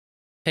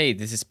Hey,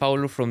 this is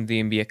Paulo from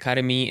the MB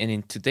Academy, and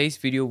in today's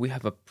video we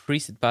have a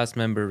preset bass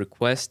member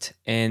request,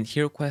 and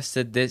he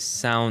requested this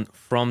sound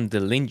from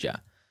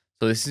DILLINJA.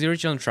 So this is the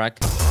original track,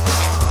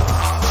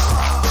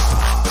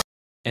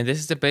 and this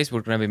is the bass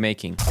we're gonna be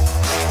making.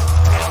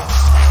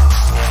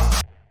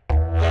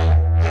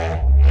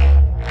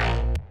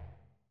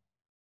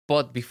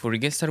 But before we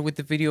get started with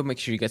the video, make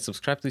sure you get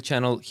subscribed to the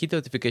channel, hit the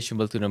notification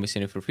bell to not miss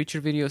any for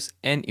future videos,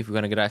 and if you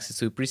want to get access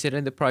to the preset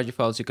and the project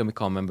files, you can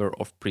become a member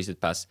of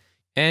Preset Pass.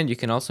 And you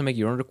can also make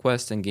your own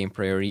requests and gain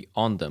priority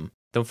on them.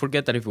 Don't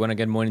forget that if you want to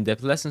get more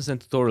in-depth lessons and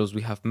tutorials,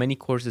 we have many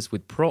courses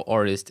with pro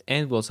artists,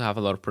 and we also have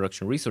a lot of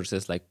production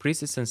resources like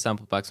presets and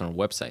sample packs on our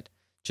website.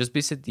 Just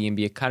visit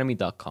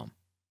thembacademy.com.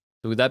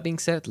 So with that being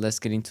said, let's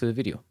get into the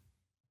video.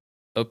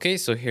 Okay,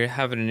 so here I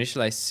have an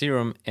initialized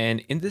serum, and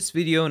in this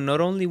video, not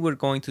only we're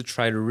going to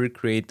try to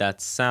recreate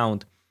that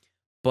sound,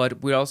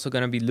 but we're also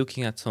going to be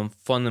looking at some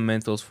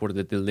fundamentals for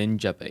the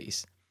DILLINJA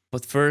bass.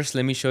 But first,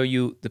 let me show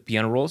you the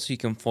piano roll so you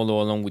can follow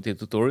along with the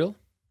tutorial.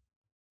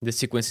 The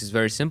sequence is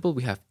very simple.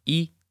 We have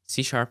E,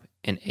 C sharp,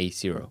 and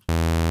A0.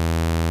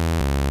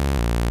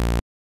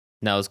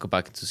 Now let's go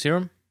back into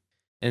Serum.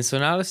 And so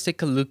now let's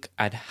take a look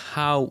at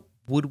how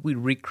would we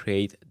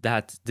recreate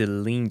that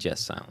DILLINJA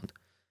sound.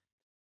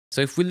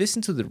 So if we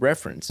listen to the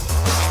reference,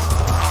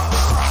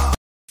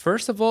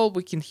 first of all,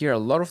 we can hear a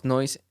lot of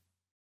noise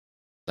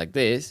like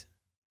this,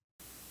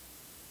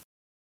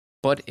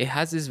 but it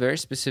has this very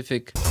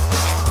specific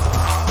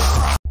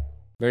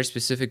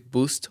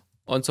boost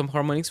on some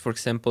harmonics. For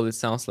example, it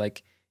sounds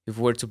like if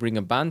we were to bring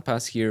a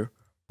bandpass here,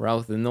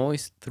 route the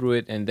noise through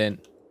it, and then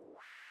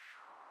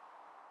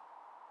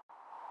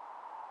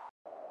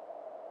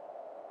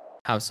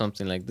have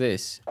something like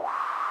this,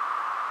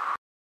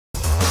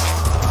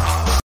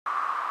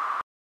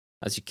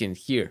 as you can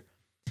hear.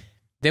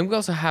 Then we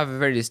also have a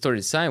very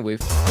distorted sine wave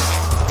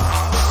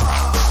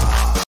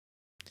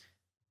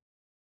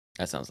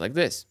that sounds like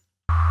this.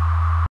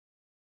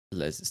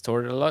 Let's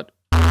distort it a lot.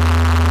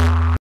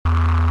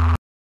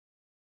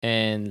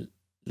 And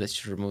let's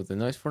just remove the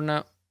noise for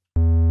now.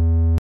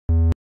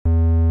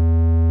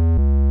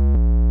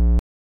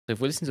 So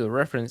if we listen to the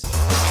reference,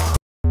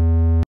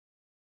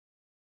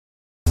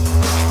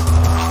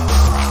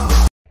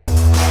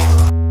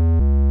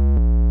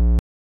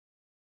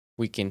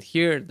 we can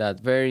hear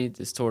that very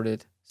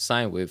distorted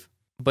sine wave,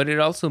 but it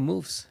also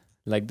moves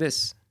like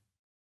this.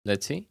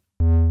 Let's see.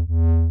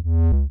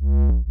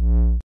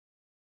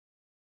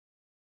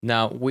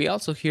 Now we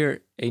also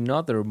hear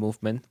another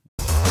movement,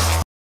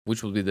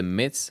 which will be the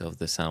midst of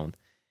the sound.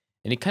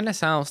 And it kind of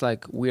sounds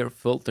like we are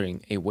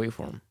filtering a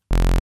waveform.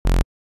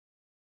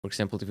 For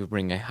example, if we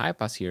bring a high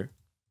pass here,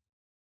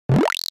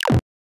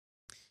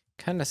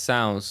 kind of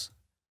sounds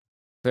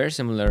very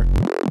similar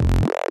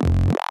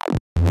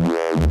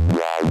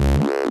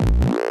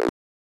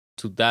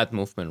to that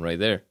movement right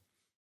there.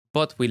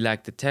 But we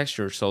lack the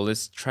texture, so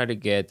let's try to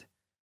get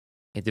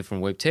a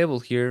different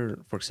wavetable here.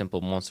 For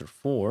example, Monster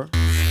 4.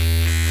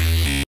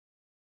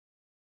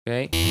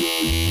 Okay.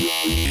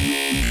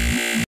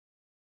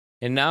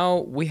 And now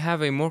we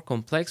have a more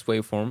complex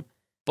waveform,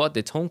 but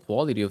the tone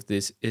quality of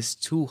this is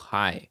too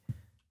high.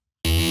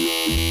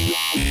 The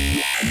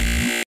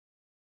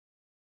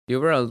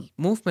overall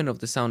movement of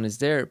the sound is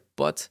there,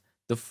 but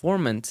the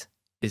formant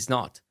is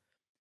not.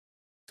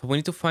 So we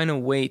need to find a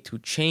way to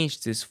change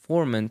this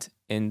formant,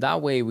 and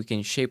that way we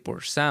can shape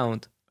our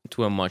sound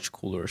to a much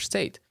cooler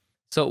state.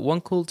 So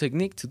one cool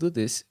technique to do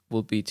this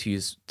will be to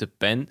use the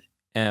bend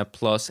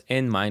plus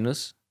and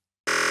minus.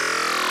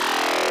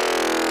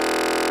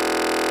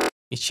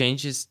 It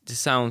changes the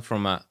sound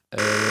from a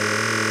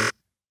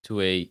to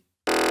a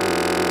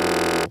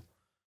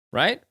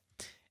right?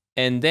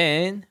 And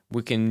then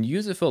we can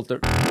use a filter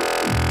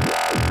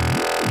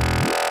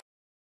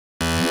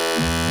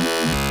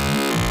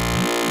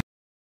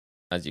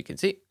as you can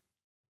see.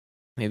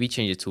 Maybe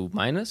change it to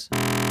minus,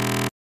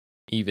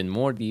 even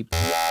more deep.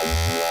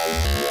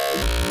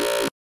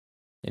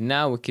 And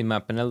now we can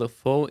map an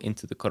LFO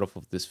into the cutoff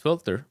of this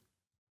filter.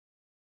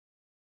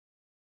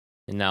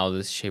 And now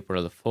let's shape our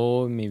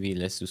LFO. Maybe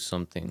let's do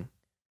something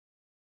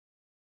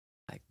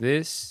like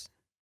this.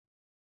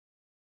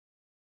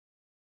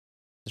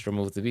 Let's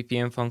remove the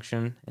BPM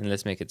function and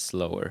let's make it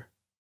slower.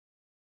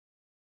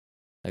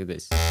 Like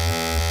this.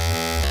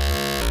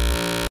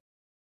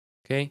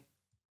 Okay.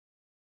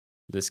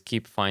 Let's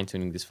keep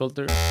fine-tuning this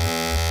filter.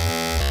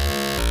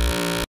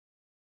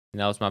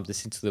 Now let's map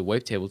this into the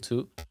wavetable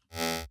too.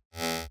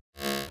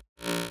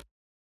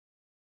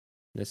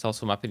 Let's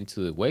also map it into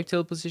the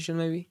wavetable position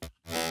maybe.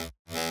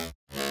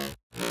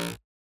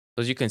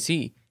 As you can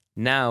see,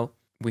 now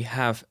we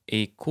have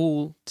a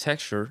cool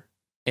texture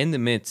in the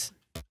mids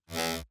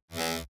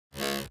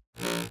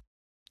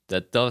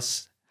that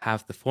does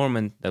have the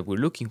formant that we're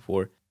looking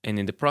for, and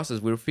in the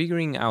process we're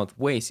figuring out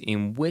ways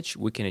in which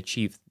we can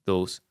achieve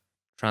those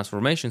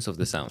transformations of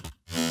the sound.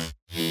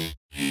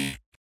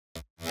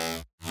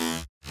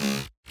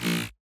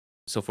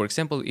 So for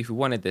example, if we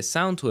wanted the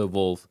sound to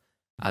evolve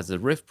as the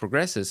riff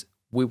progresses,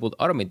 we would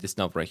automate this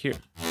knob right here.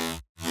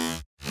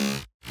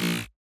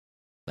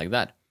 Like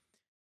that.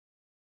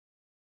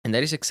 And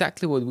that is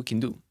exactly what we can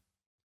do.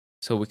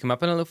 So we can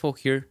map an LFO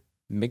here,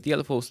 make the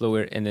LFO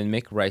slower, and then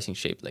make a rising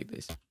shape like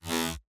this.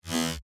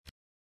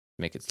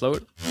 Make it slower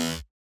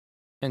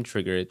and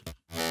trigger it.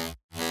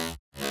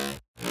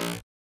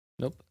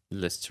 Nope,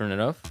 let's turn it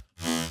off.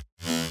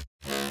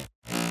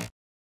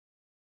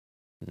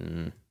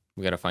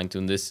 We gotta fine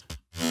tune this.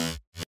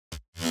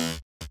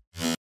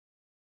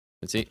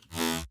 Let's see.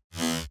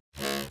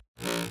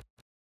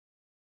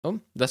 Oh,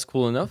 that's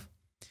cool enough.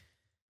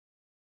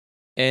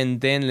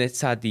 And then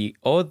let's add the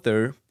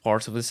other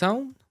parts of the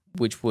sound,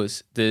 which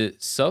was the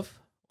sub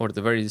or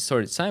the very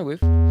distorted sine wave.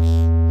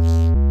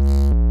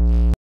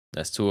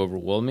 That's too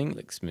overwhelming.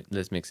 Let's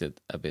mix it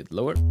a bit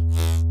lower.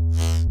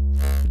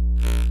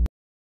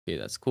 Okay,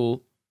 that's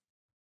cool.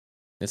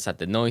 Let's add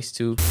the noise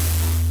too.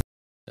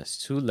 That's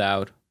too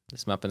loud.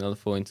 Let's map an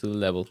LFO into the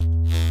level.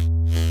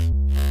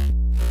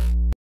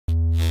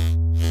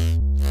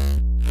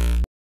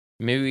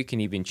 Maybe we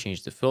can even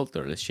change the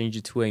filter. Let's change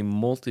it to a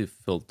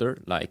multi-filter,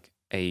 like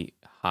a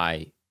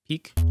high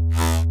peak.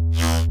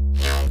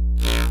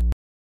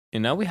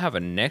 And now we have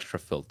an extra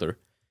filter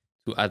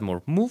to add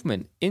more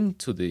movement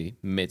into the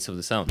midst of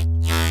the sound.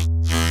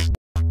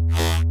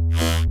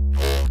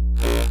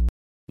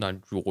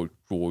 Not joy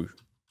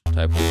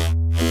type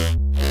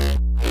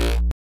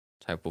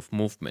of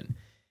movement.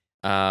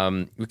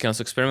 We can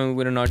also experiment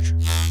with a notch.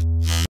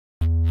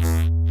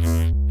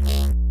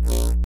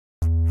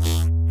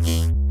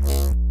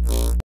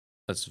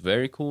 That's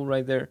very cool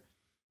right there.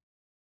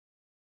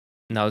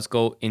 Now let's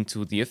go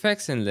into the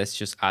effects and let's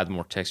just add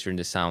more texture in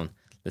the sound.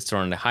 Let's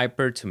turn on the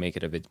hyper to make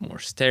it a bit more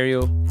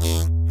stereo.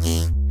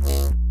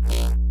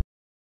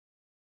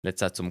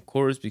 Let's add some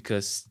chorus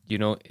because, you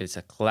know, it's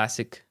a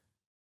classic.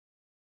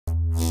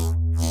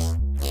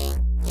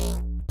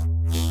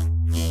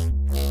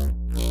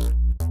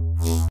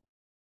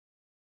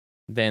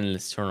 Then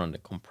let's turn on the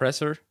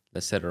compressor.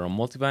 Let's set it on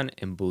multiband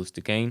and boost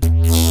the gain.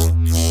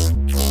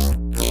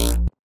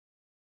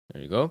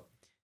 There you go.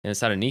 And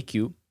let's add an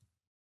EQ.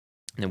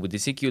 And with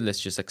this EQ, let's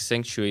just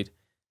accentuate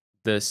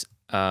this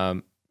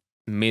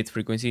mid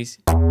frequencies.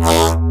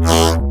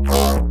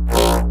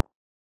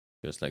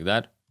 Just like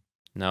that.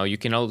 Now you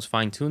can always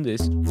fine tune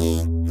this. And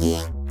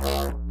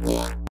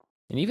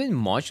even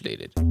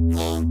modulate it.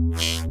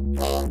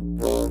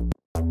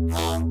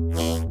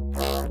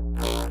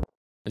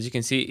 As you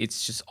can see,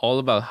 it's just all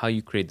about how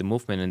you create the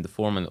movement and the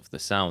format of the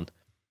sound.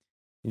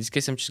 In this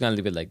case, I'm just gonna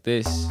leave it like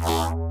this.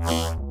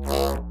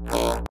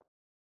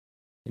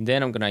 And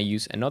then I'm gonna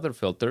use another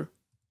filter.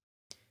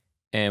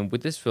 And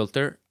with this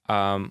filter,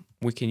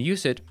 we can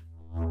use it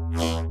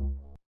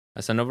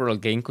as an overall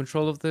gain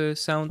control of the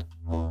sound.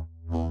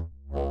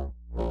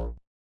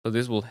 So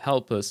this will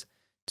help us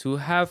to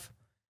have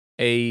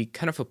a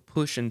kind of a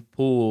push and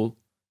pull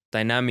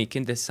dynamic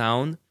in the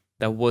sound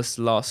that was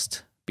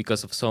lost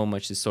because of so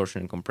much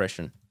distortion and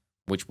compression,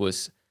 which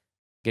was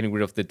getting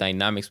rid of the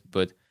dynamics.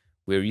 But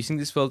we're using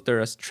this filter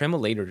as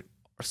tremolator,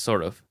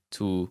 sort of,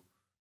 to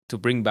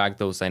bring back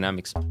those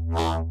dynamics.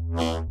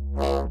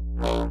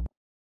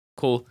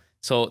 Cool.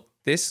 So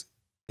this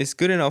is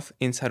good enough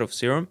inside of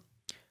Serum.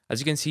 As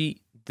you can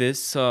see,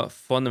 this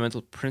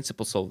fundamental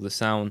principles of the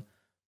sound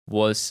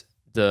was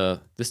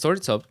the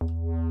distorted sub,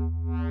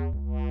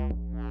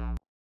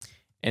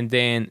 and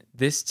then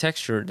this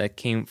texture that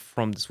came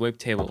from this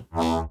wavetable,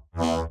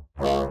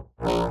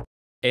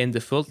 and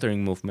the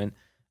filtering movement.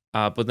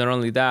 But not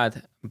only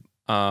that,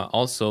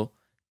 also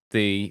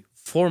the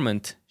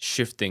formant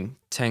shifting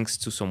thanks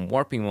to some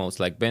warping modes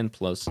like Bend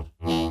Plus.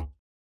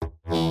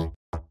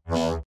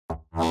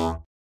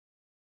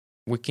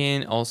 We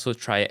can also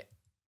try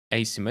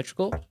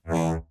asymmetrical.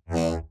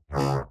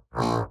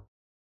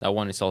 That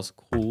one is also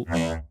cool.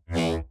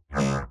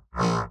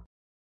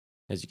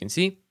 As you can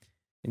see,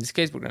 in this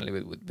case, we're gonna leave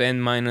it with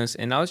bend minus,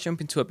 and now let's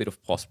jump into a bit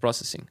of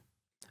post-processing.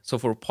 So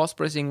for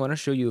post-processing, I'm gonna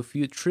show you a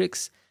few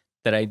tricks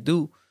that I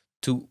do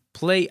to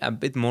play a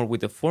bit more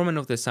with the format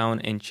of the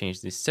sound and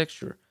change this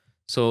texture.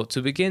 So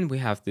to begin, we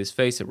have this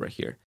phaser right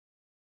here.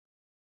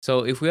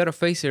 So if we add a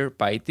phaser,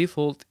 by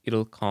default,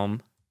 it'll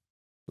come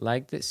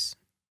like this.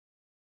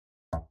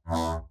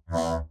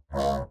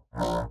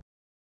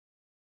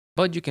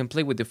 But you can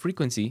play with the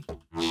frequency.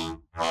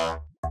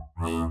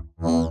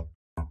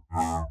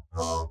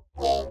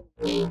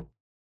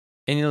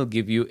 And it'll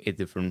give you a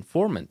different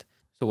format.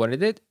 So what I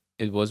did,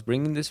 it was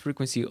bringing this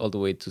frequency all the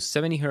way to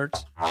 70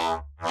 Hertz.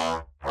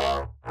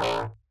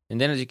 And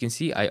then as you can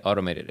see, I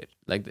automated it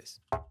like this.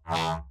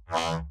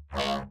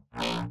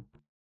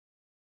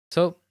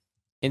 So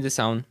in the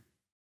sound,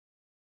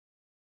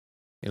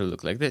 it'll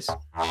look like this.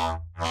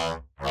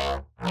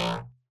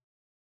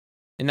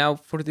 And now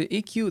for the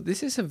EQ,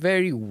 this is a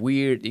very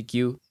weird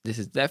EQ. This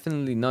is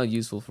definitely not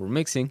useful for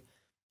mixing,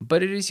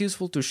 but it is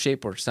useful to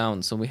shape our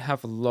sound. So we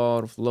have a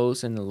lot of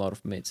lows and a lot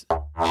of mids.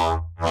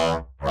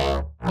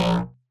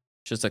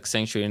 Just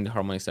accentuating the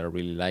harmonics that I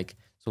really like.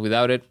 So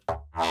without it,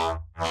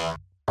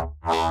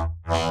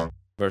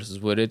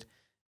 versus with it,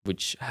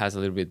 which has a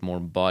little bit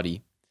more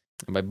body.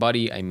 And by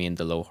body, I mean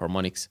the low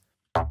harmonics.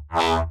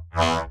 Then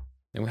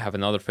we have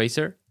another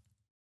phaser.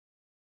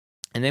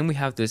 And then we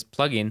have this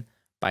plugin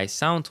by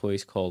Sound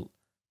Toys called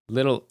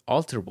Little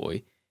Alter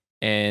Boy.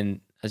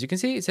 And as you can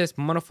see, it says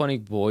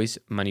monophonic voice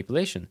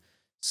manipulation.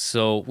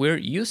 So we're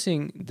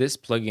using this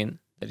plugin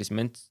that is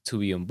meant to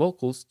be on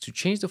vocals to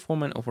change the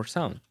format of our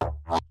sound.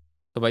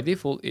 So by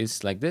default,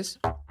 it's like this.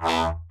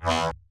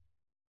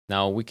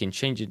 Now we can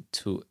change it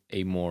to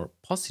a more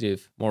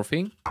positive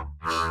morphing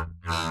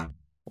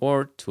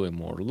or to a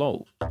more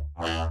low.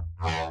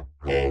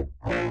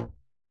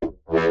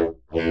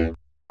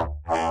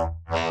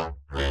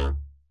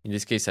 In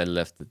this case, I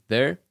left it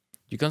there.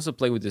 You can also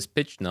play with this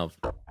pitch knob.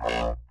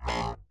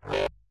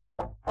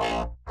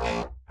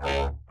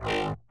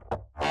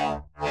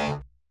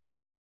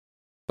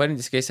 But in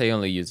this case, I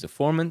only use the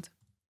formant.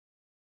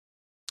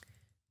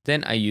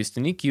 Then I used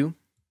an EQ.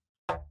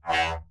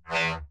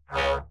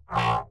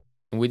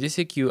 And with this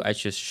EQ, I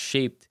just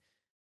shaped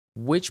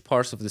which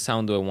parts of the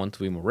sound do I want to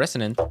be more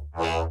resonant.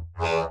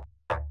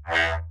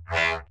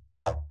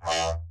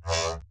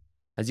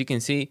 As you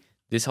can see,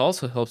 this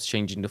also helps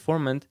changing the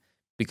formant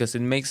because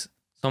it makes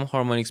some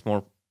harmonics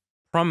more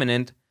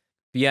prominent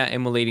via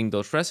emulating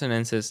those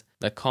resonances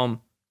that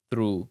come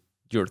through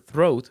your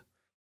throat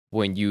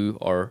when you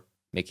are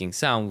making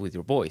sound with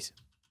your voice.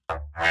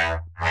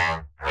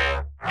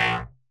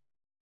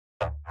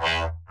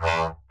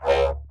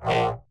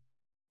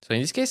 So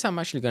in this case, I'm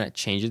actually gonna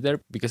change it there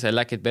because I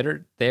like it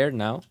better there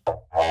now.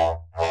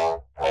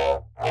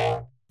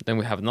 Then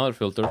we have another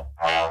filter.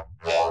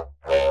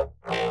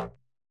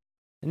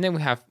 And then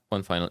we have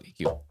one final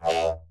EQ.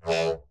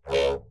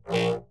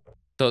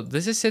 So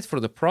this is it for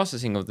the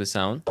processing of the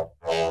sound.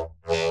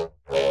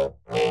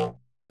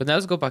 But now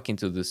let's go back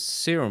into the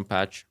Serum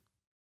patch.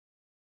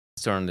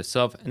 Turn this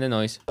off and the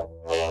noise.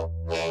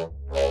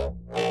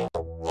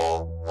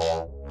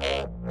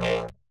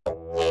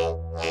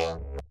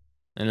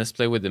 And let's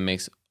play with the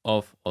mix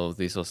of all of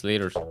these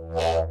oscillators.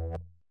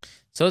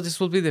 So this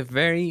will be the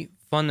very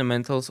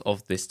fundamentals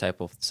of this type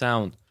of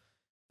sound.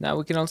 Now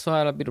we can also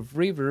add a bit of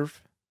reverb,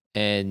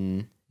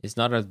 and it's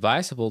not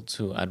advisable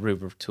to add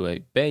reverb to a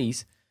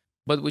bass,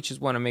 but we just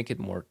want to make it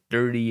more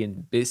dirty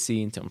and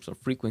busy in terms of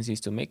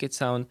frequencies to make it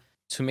sound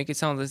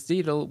less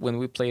digital when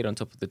we play it on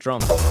top of the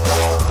drums.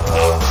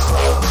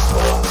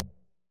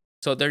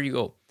 So there you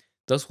go.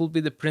 Those will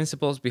be the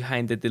principles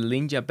behind the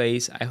DILLINJA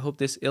bass. I hope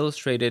this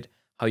illustrated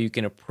how you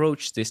can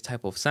approach this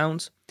type of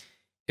sounds.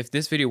 If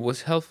this video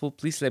was helpful,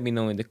 please let me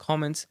know in the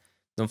comments.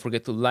 Don't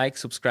forget to like,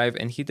 subscribe,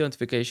 and hit the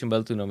notification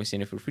bell to not miss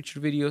any of your future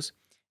videos.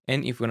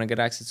 And if you want to get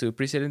access to a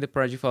preset in the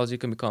project files, you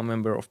can become a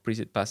member of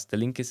Preset Pass. The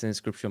link is in the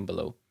description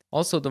below.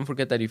 Also, don't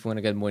forget that if you want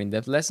to get more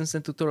in-depth lessons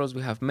and tutorials,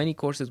 we have many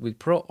courses with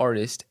pro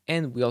artists,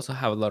 and we also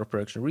have a lot of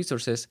production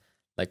resources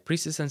like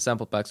presets and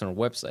sample packs on our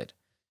website.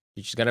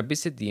 You just gotta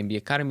visit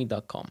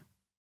dmbacademy.com.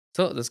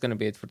 So that's gonna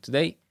be it for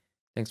today.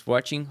 Thanks for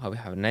watching, hope you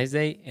have a nice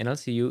day, and I'll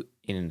see you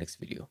in the next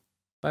video.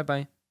 Bye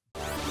bye.